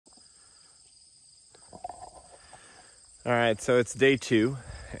All right, so it's day 2,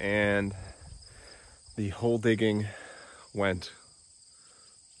 and the hole digging went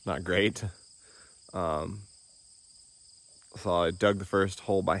not great. So I dug the first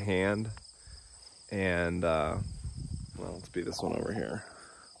hole by hand, and well, let's be this one over here.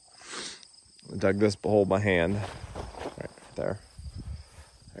 I dug this hole by hand. Right there.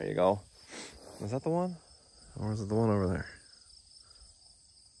 There you go. Was that the one? Or was it the one over there?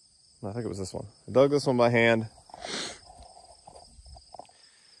 No, I think it was this one. I dug this one by hand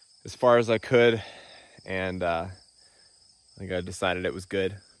as far as I could, and I think I decided it was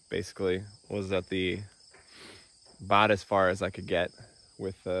good. Basically, was at about as far as I could get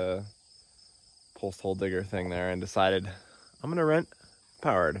with the post hole digger thing there, and decided I'm gonna rent a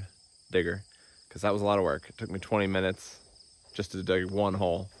powered digger because that was a lot of work. It took me 20 minutes just to dig one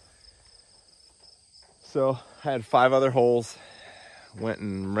hole. So I had 5 other holes. Went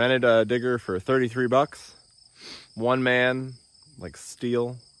and rented a digger for 33 bucks. One man, like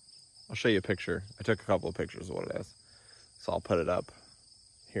steel. I'll show you a picture. I took a couple of pictures of what it is, so I'll put it up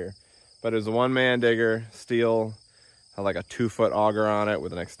here. But it was a one-man digger, steel, had like a 2-foot auger on it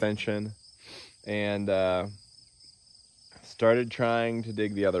with an extension, and started trying to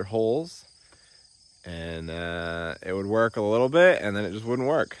dig the other holes, and it would work a little bit, and then it just wouldn't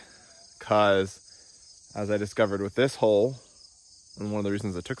work, because as I discovered with this hole, and one of the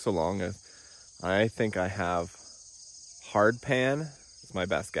reasons it took so long is I think I have hard pan. It's my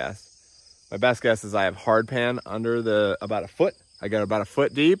best guess. My best guess is I have hard pan under about a foot. I got about a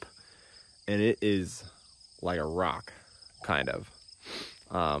foot deep, and it is like a rock, kind of.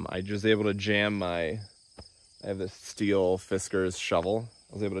 I was able to jam I have this steel Fiskars shovel.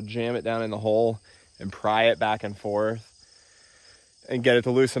 I was able to jam it down in the hole and pry it back and forth and get it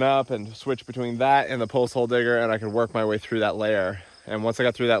to loosen up, and switch between that and the post hole digger, and I could work my way through that layer. And once I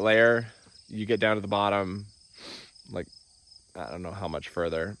got through that layer, you get down to the bottom, like, I don't know how much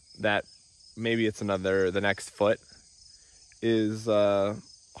further. That, maybe it's the next foot is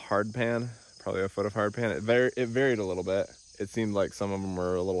hard pan, probably a foot of hard pan. It varied a little bit. It seemed like some of them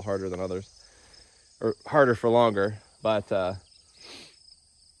were a little harder than others, or harder for longer. But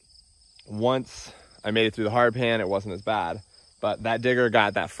once I made it through the hard pan, it wasn't as bad. But that digger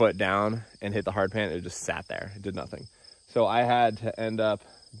got that foot down and hit the hard pan. It just sat there. It did nothing. So I had to end up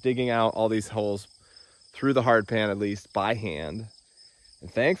digging out all these holes through the hard pan, at least by hand.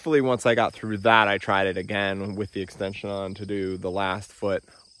 And thankfully, once I got through that, I tried it again with the extension on to do the last foot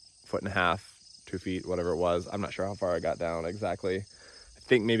and a half, 2 feet, whatever it was. I'm not sure how far I got down exactly. I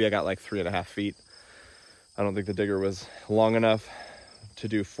think maybe I got like 3.5 feet. I don't think the digger was long enough to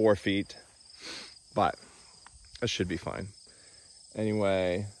do 4 feet, but it should be fine.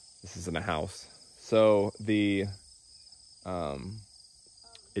 Anyway, this is in a house. So it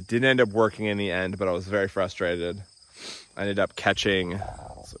didn't end up working in the end, but I was very frustrated. I ended up catching,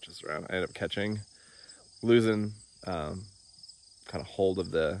 I'll switch this around. I ended up losing kind of hold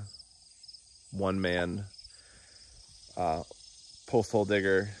of the one-man post hole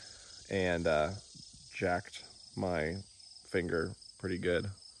digger, and jacked my finger pretty good,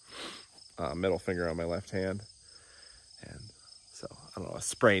 middle finger on my left hand. And so, I don't know, I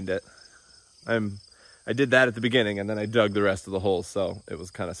sprained it. I did that at the beginning, and then I dug the rest of the holes, so it was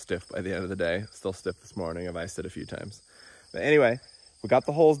kind of stiff by the end of the day. Still stiff this morning. I've iced it a few times. But anyway, we got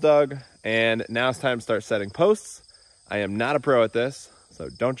the holes dug, and now it's time to start setting posts. I am not a pro at this, so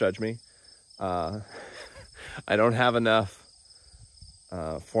don't judge me. I don't have enough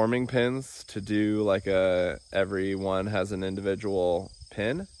forming pins to do like every one has an individual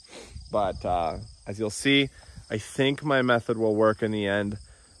pin. But as you'll see, I think my method will work in the end.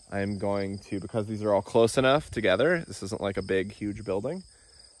 I'm going to, because these are all close enough together, this isn't like a big, huge building,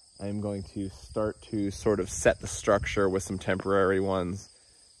 I'm going to start to sort of set the structure with some temporary ones,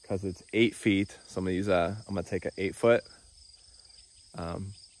 because it's 8 feet. So I'm gonna take an 8-foot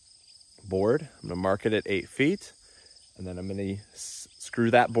board. I'm gonna mark it at 8 feet, and then I'm gonna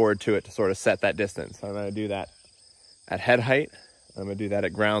screw that board to it to sort of set that distance. So I'm gonna do that at head height. I'm gonna do that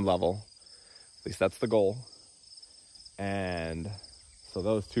at ground level. At least that's the goal. And so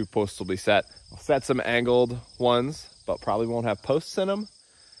those 2 posts will be set. I'll set some angled ones, but probably won't have posts in them,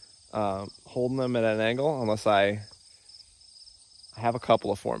 holding them at an angle, unless I have a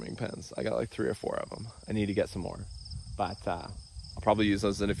couple of forming pins. I got like 3 or 4 of them. I need to get some more, but I'll probably use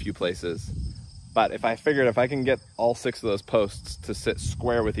those in a few places. But if I can get all 6 of those posts to sit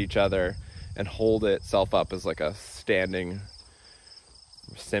square with each other and hold itself up as like a standing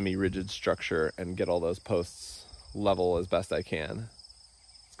semi-rigid structure, and get all those posts level as best I can,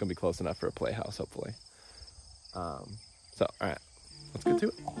 it's gonna be close enough for a playhouse, hopefully. So, all right, let's get to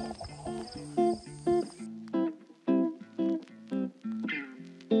it.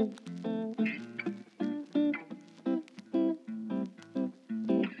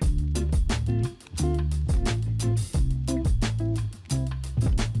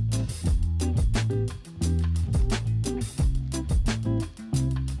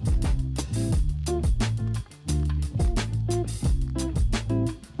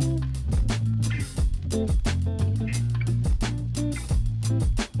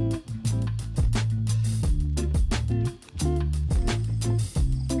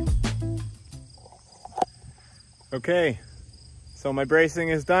 Okay, so my bracing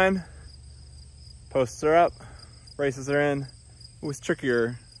is done. Posts are up, braces are in. It was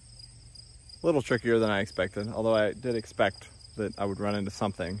trickier, a little trickier than I expected, although I did expect that I would run into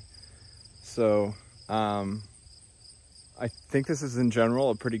something. So I think this is in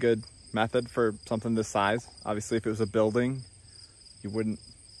general a pretty good method for something this size. Obviously, if it was a building, you wouldn't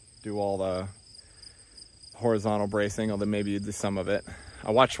do all the horizontal bracing, although maybe you'd do some of it.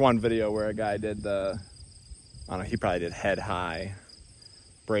 I watched one video where a guy did I don't know, he probably did head high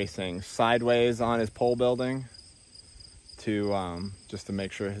bracing sideways on his pole building to just to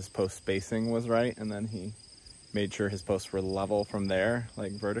make sure his post spacing was right, and then he made sure his posts were level from there,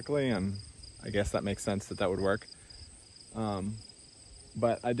 like vertically, and I guess that makes sense that that would work.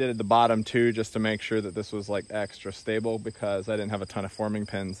 But I did at the bottom too, just to make sure that this was like extra stable, because I didn't have a ton of forming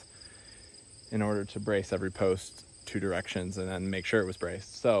pins in order to brace every post 2 directions and then make sure it was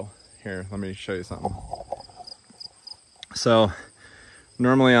braced. So here, let me show you something. So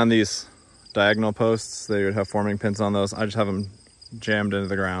normally on these diagonal posts, they would have forming pins on those. I just have them jammed into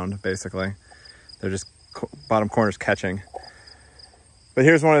the ground, basically. They're just bottom corners catching. But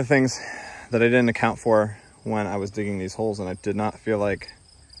here's one of the things that I didn't account for when I was digging these holes, and I did not feel like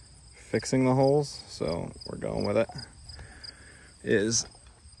fixing the holes, so we're going with it. I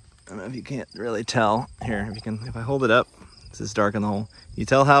don't know if you can't really tell. Here, if I hold it up, this is dark in the hole. You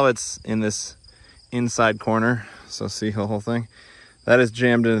tell how it's in this inside corner. So see the whole thing? That is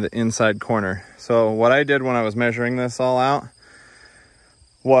jammed into the inside corner. So what I did when I was measuring this all out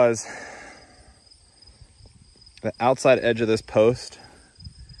was the outside edge of this post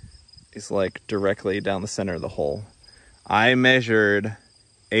is like directly down the center of the hole. I measured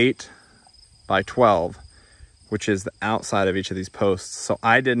 8 by 12, which is the outside of each of these posts. So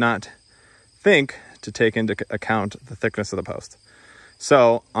I did not think to take into account the thickness of the post.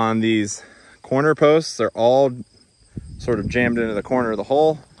 So on these corner posts, they're all sort of jammed into the corner of the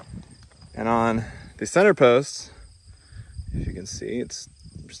hole. And on the center posts, if you can see, it's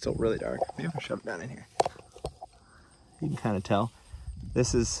still really dark. Maybe if I shove it down in here, you can kind of tell.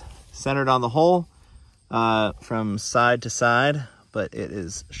 This is centered on the hole from side to side, but it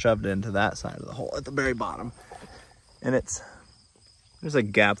is shoved into that side of the hole at the very bottom. And there's a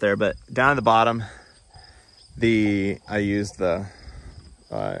gap there, but down at the bottom, I used the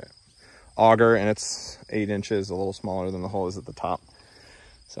auger, and it's 8 inches, a little smaller than the hole is at the top.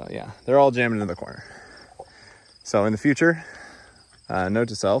 So yeah, they're all jammed into the corner. So in the future, note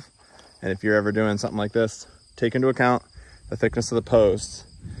to self, and if you're ever doing something like this, take into account the thickness of the posts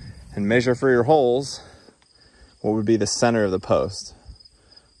and measure for your holes what would be the center of the post.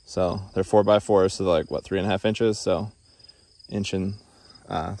 So they're 4x4, so they're like, what, 3.5 inches? So 1 and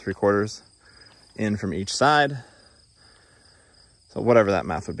 3/4 inches in from each side. So whatever that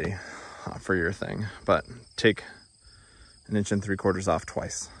math would be for your thing. But take 1 3/4 inches off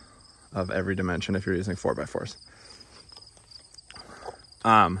twice of every dimension if you're using 4x4s.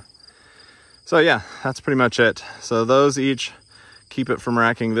 So yeah, that's pretty much it. So those each keep it from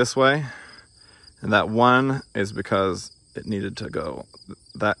racking this way. And that one is because it needed to go,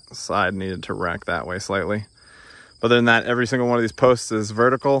 that side needed to rack that way slightly. But other than that, every single one of these posts is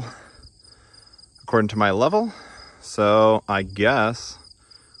vertical according to my level. So I guess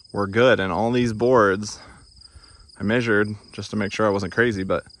we're good. And all these boards, I measured just to make sure I wasn't crazy,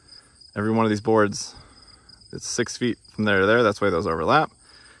 but every one of these boards, it's 6 feet from there to there. That's why those overlap.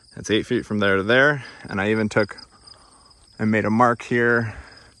 It's 8 feet from there to there. And I even took and made a mark here.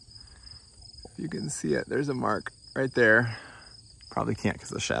 If you can see it, there's a mark right there. Probably can't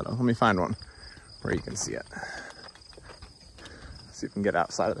because of the shadow. Let me find one where you can see it. See if we can get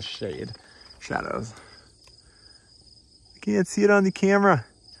outside of the shadows. I can't see it on the camera.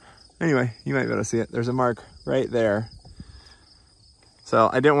 Anyway, you might be able to see it. There's a mark right there. So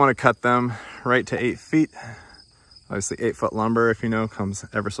I didn't want to cut them right to 8 feet. Obviously 8-foot lumber, if you know, comes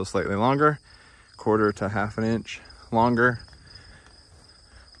ever so slightly longer, 1/4 to 1/2 inch longer.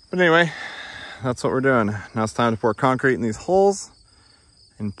 But anyway, that's what we're doing. Now it's time to pour concrete in these holes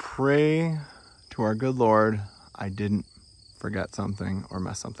and pray to our good Lord I didn't forget something or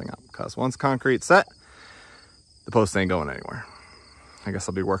mess something up. Because once concrete's set, the post ain't going anywhere. I guess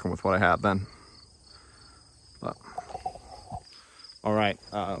I'll be working with what I have then. But, all right,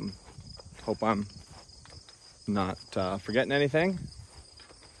 hope I'm not forgetting anything.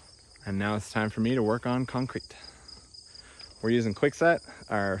 And now it's time for me to work on concrete. We're using quick set,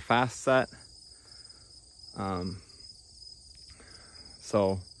 our fast set.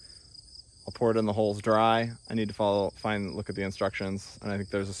 So I'll pour it in the holes dry. I need to look at the instructions. And I think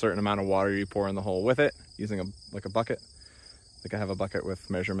there's a certain amount of water you pour in the hole with it, using a bucket. I think I have a bucket with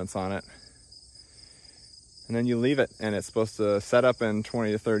measurements on it. and then you leave it, and it's supposed to set up in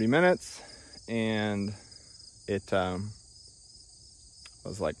 20 to 30 minutes, and it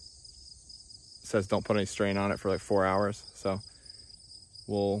was like, says don't put any strain on it for like 4 hours. So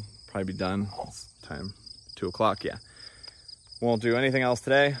we'll probably be done. It's time 2 o'clock. Yeah, won't do anything else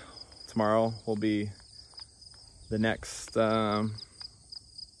today. Tomorrow will be the next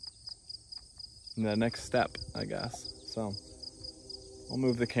step, I guess. So I'll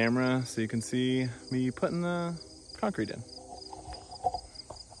move the camera so you can see me putting the concrete in.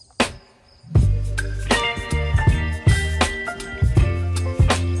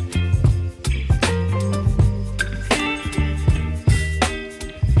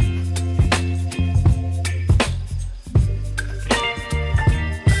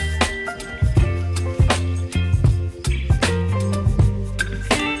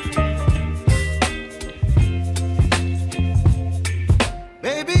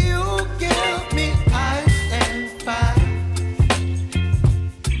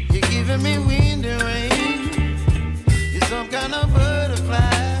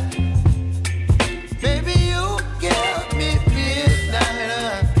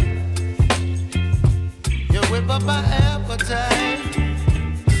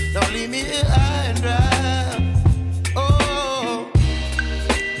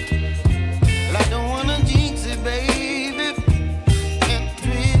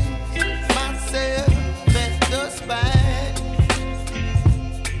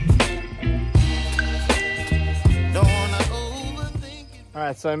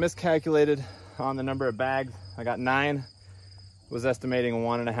 Alright, so I miscalculated on the number of bags. I got 9. Was estimating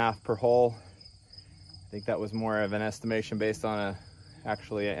 1.5 per hole. I think that was more of an estimation based on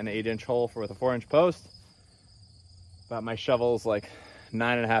actually an 8-inch hole with a 4-inch post. But my shovel's like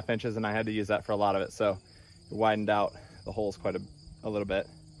 9.5 inches, and I had to use that for a lot of it, so it widened out the holes quite a little bit,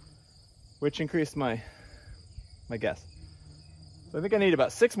 which increased my guess. So I think I need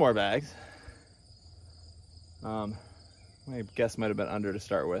about 6 more bags. My guess might have been under to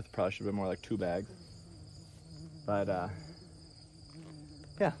start with. Probably should have been more like 2 bags. But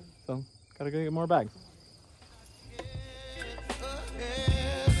yeah, so gotta go get more bags.